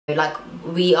Like,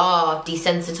 we are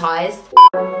desensitized.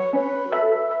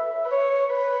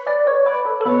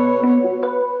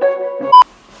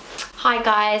 Hi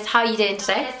guys, how are you doing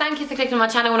today? Thank you for clicking on my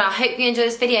channel and I hope you enjoy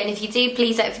this video, and if you do,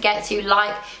 please don't forget to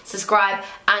like, subscribe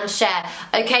and share.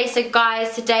 Okay, so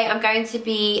guys, today I'm going to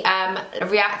be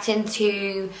reacting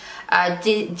to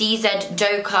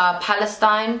DZjoker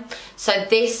Palestine. So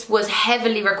this was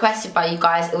heavily requested by you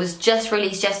guys. It was just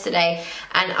released yesterday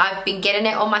and I've been getting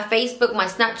it on my Facebook, my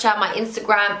Snapchat, my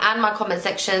Instagram and my comment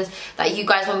sections that you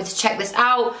guys want me to check this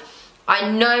out. I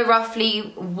know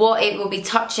roughly what it will be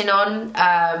touching on,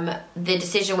 the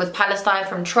decision with Palestine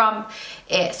from Trump.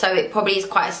 So it probably is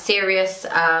quite a serious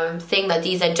thing that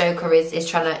DZjoker is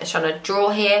trying to draw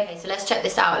here. Okay, so let's check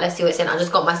this out. Let's see what's in. I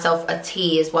just got myself a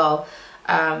tea as well.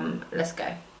 Let's go.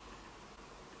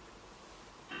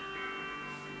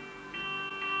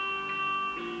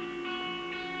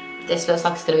 This looks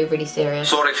like it's going to be really serious.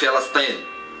 Sorry, Palestine.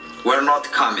 We're not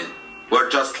coming. We're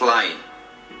just lying.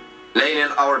 Laying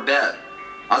in our bed.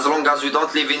 As long as we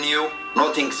don't live in you,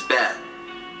 nothing's bad.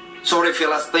 Sorry,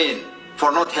 Palestine,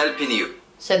 for not helping you.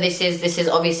 So this is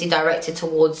obviously directed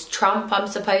towards Trump, I'm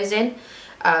supposing.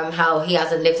 How he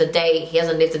hasn't lived a day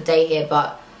here,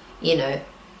 but you know.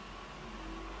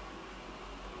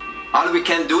 All we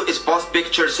can do is post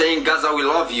pictures saying Gaza, we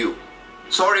love you.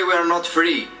 Sorry, we are not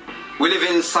free. We live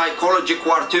in psychological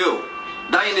war too.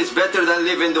 Dying is better than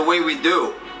living the way we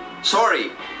do.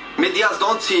 Sorry, medias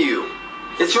don't see you.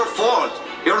 It's your fault.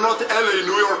 You're not LA,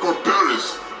 New York or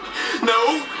Paris.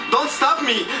 No, don't stop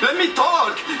me. Let me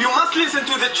talk. You must listen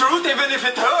to the truth even if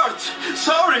it hurts.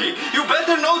 Sorry, you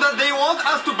better know that they want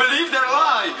us to believe their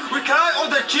lie. We cry all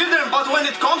the children, but when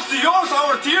it comes to yours,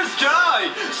 our tears dry.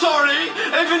 Sorry,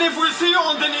 even if we see you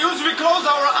on the news, we close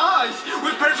our eyes. We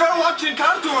prefer watching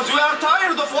cartoons. We are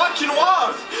tired of watching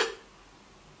wars.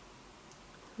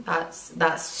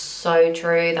 That's so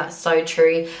true. That's so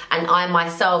true. And I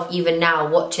myself, even now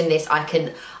watching this, I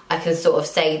can sort of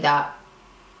say that,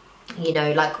 you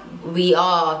know, like, we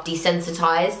are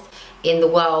desensitized in the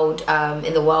world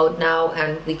now,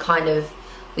 and we kind of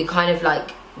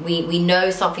like, we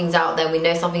know something's out there, we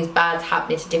know something's bad's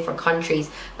happening to different countries,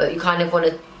 but we kind of want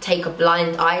to take a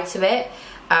blind eye to it,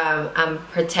 and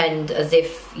pretend as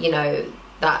if, you know,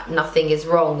 that nothing is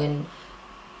wrong. And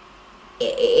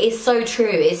it's so true.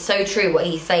 It's so true what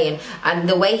he's saying, and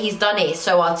the way he's done it is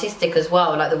so artistic as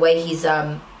well. Like the way he's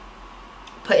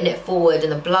putting it forward,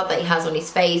 and the blood that he has on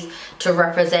his face to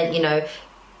represent, you know,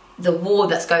 the war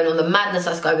that's going on, the madness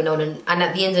that's going on, and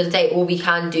at the end of the day, all we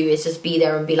can do is just be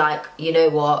there and be like, you know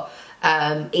what,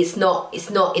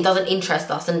 it doesn't interest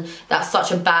us, and that's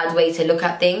such a bad way to look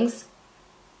at things.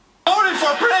 Sorry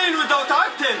for praying without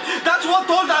acting. That's what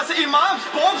told us imams,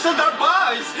 popes and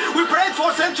rabbis. We prayed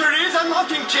for centuries and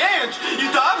nothing changed.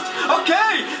 It does?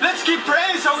 Okay, let's keep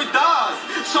praying so it does.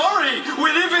 Sorry,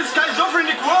 we live in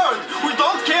schizophrenic world. We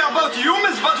don't care about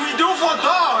humans, but we do for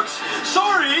dogs.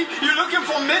 Sorry, you're looking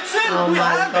for medicine? Oh we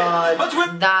my have God. it. But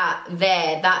we that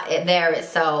there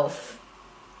itself.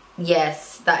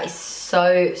 Yes, that is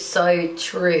so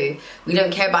true. We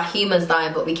don't care about humans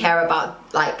dying, but we care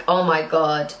about, like, oh my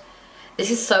God. This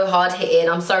is so hard hitting.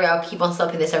 I'm sorry, I'll keep on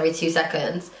stopping this every 2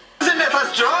 seconds. Isn't it as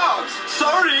drugs?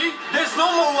 Sorry, there's no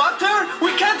more water?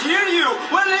 We can't hear you.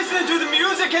 We're listening to the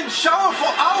music and shower for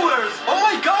hours. Oh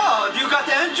my God, you got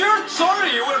injured?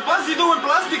 Sorry, we're busy doing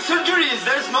plastic surgeries.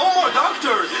 There's no more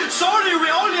doctors. Sorry, we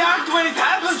only act when it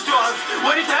happens to us.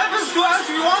 When it happens to us,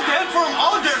 we want help from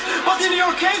others. But in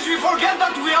your case, we forget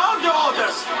that we are the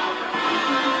others.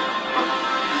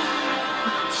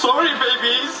 Sorry,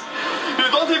 babies. You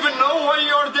don't even know why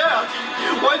you're dead.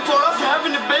 Why for us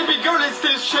having a baby girl is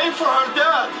still shame for her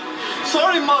dad.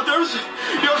 Sorry, mothers,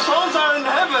 your sons are in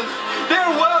heaven.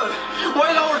 They're well,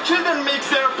 while our children makes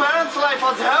their parents' life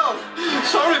as hell.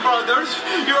 Sorry, brothers,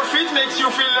 your feet makes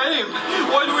you feel lame,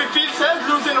 while we feel sad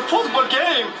losing a football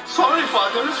game. Sorry,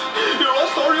 fathers, you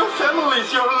lost all your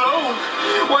families, you're alone.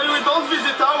 While we don't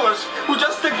visit ours, we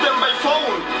just take them by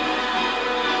phone.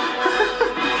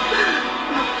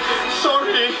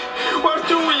 Sorry, we're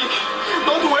too weak.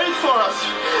 Don't wait for us.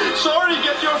 Sorry,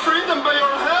 get your freedom by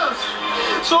your hands.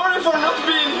 Sorry for not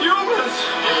being humans.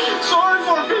 Sorry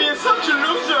for being such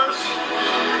losers.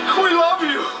 We love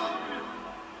you.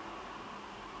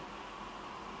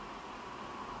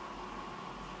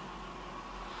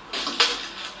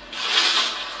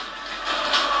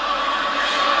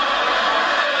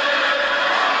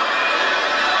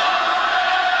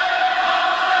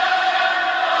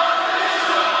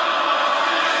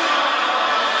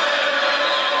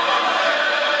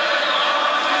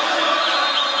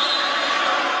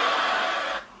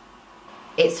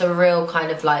 It's a real kind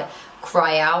of like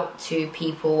cry out to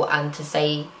people and to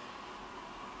say,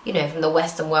 you know, from the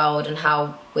Western world, and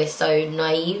how we're so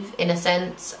naive in a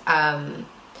sense, and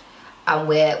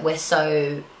we're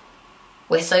so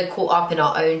caught up in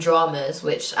our own dramas,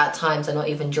 which at times are not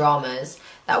even dramas,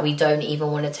 that we don't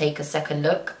even want to take a second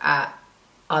look at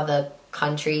other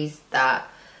countries that,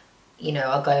 you know,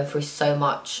 are going through so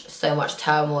much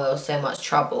turmoil, so much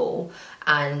trouble.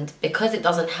 And because it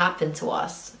doesn't happen to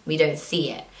us, we don't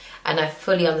see it. And I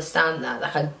fully understand that.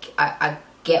 Like, I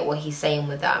get what he's saying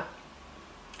with that.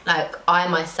 Like, I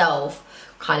myself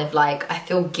kind of like, I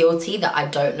feel guilty that I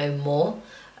don't know more,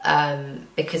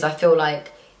 because I feel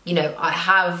like, you know, I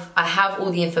have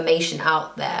all the information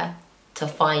out there to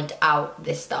find out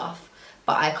this stuff,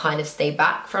 but I kind of stay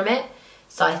back from it.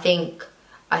 So I think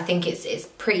it's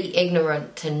pretty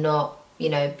ignorant to not, you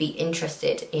know, be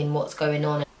interested in what's going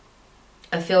on.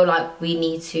 I feel like we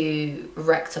need to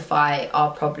rectify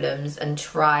our problems and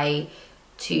try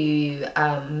to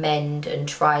mend and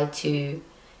try to,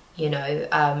 you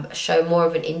know, show more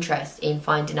of an interest in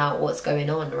finding out what's going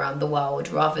on around the world,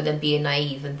 rather than being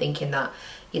naive and thinking that,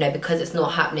 you know, because it's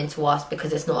not happening to us,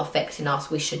 because it's not affecting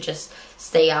us, we should just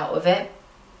stay out of it.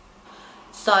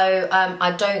 So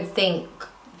I don't think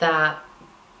that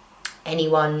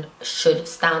anyone should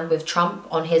stand with Trump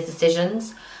on his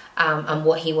decisions and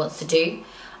what he wants to do.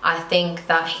 I think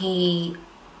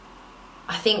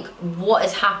what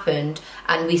has happened,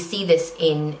 and we see this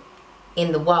in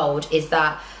the world, is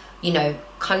that, you know,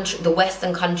 the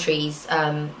Western countries,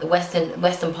 the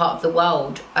Western part of the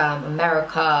world,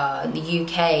 America and the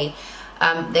UK,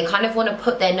 they kind of want to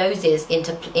put their noses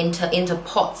into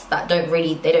pots that they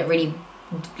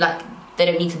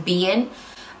don't need to be in.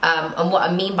 And what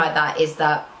I mean by that is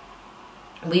that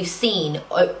we've seen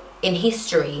in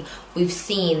history, we've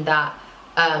seen that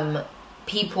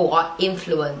people are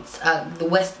influenced.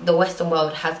 The Western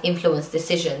world has influenced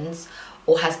decisions,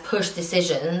 or has pushed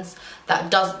decisions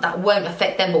that won't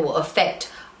affect them, but will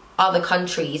affect other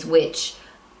countries, which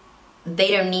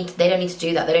they don't need to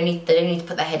do that. They don't need to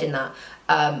put their head in that.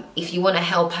 If you want to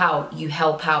help out, you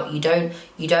help out. You don't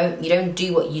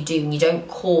do what you do, and you don't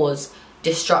cause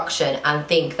destruction and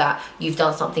think that you've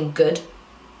done something good.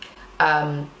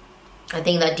 I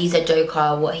think that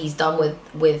DZjoker, what he's done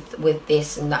with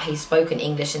this, and that he's spoken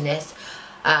English in this,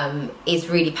 is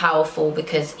really powerful,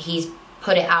 because he's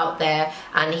put it out there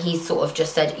and he's sort of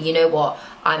just said, you know what,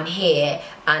 I'm here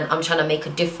and I'm trying to make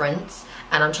a difference,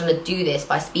 and I'm trying to do this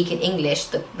by speaking English,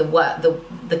 the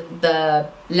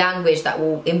language that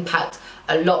will impact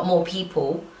a lot more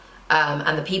people,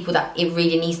 and the people that it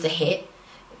really needs to hit,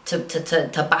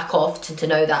 to back off, to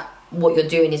know that what you're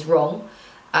doing is wrong.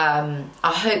 I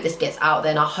hope this gets out there,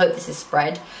 and I hope this is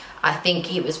spread. I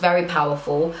think it was very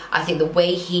powerful. I think the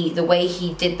way he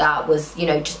did that was, you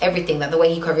know, just everything, that the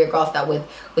way he choreographed that with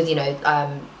you know,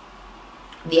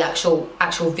 the actual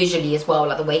visually as well,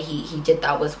 like the way he did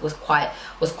that was quite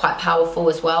powerful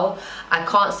as well. I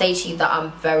can't say to you that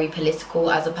I'm very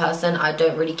political as a person. I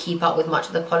don't really keep up with much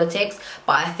of the politics,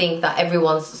 but I think that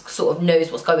everyone sort of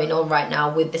knows what's going on right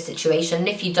now with the situation. And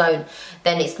if you don't,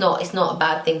 then it's not a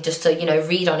bad thing just to, you know,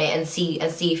 read on it and see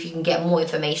if you can get more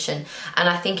information. And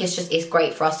I think it's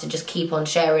great for us to just keep on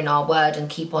sharing our word and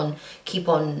keep on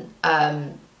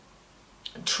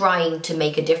trying to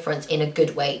make a difference in a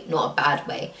good way, not a bad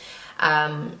way.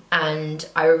 And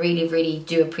I really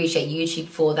do appreciate YouTube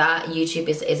for that. YouTube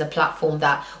is a platform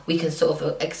that we can sort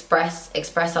of express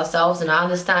ourselves, and I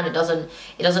understand it doesn't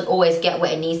always get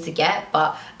what it needs to get,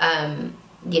 but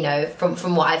you know,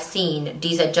 from what I've seen,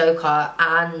 DZjoker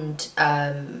and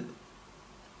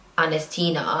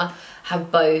Anestina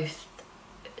have both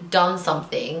done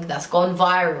something that's gone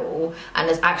viral and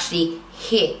has actually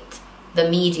hit the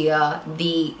media,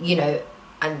 you know,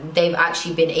 and they've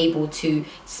actually been able to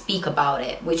speak about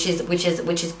it, which is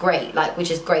great. Like,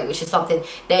 which is something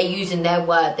they're using their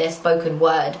word, their spoken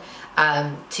word,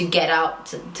 to get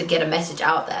out, to get a message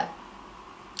out there.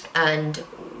 And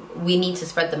we need to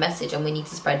spread the message, and we need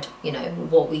to spread, you know,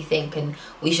 what we think, and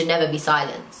we should never be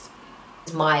silenced.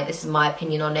 This is my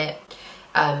opinion on it.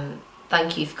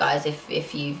 Thank you guys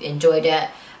if you've enjoyed it,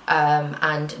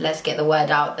 and let's get the word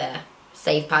out there.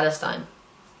 Save Palestine.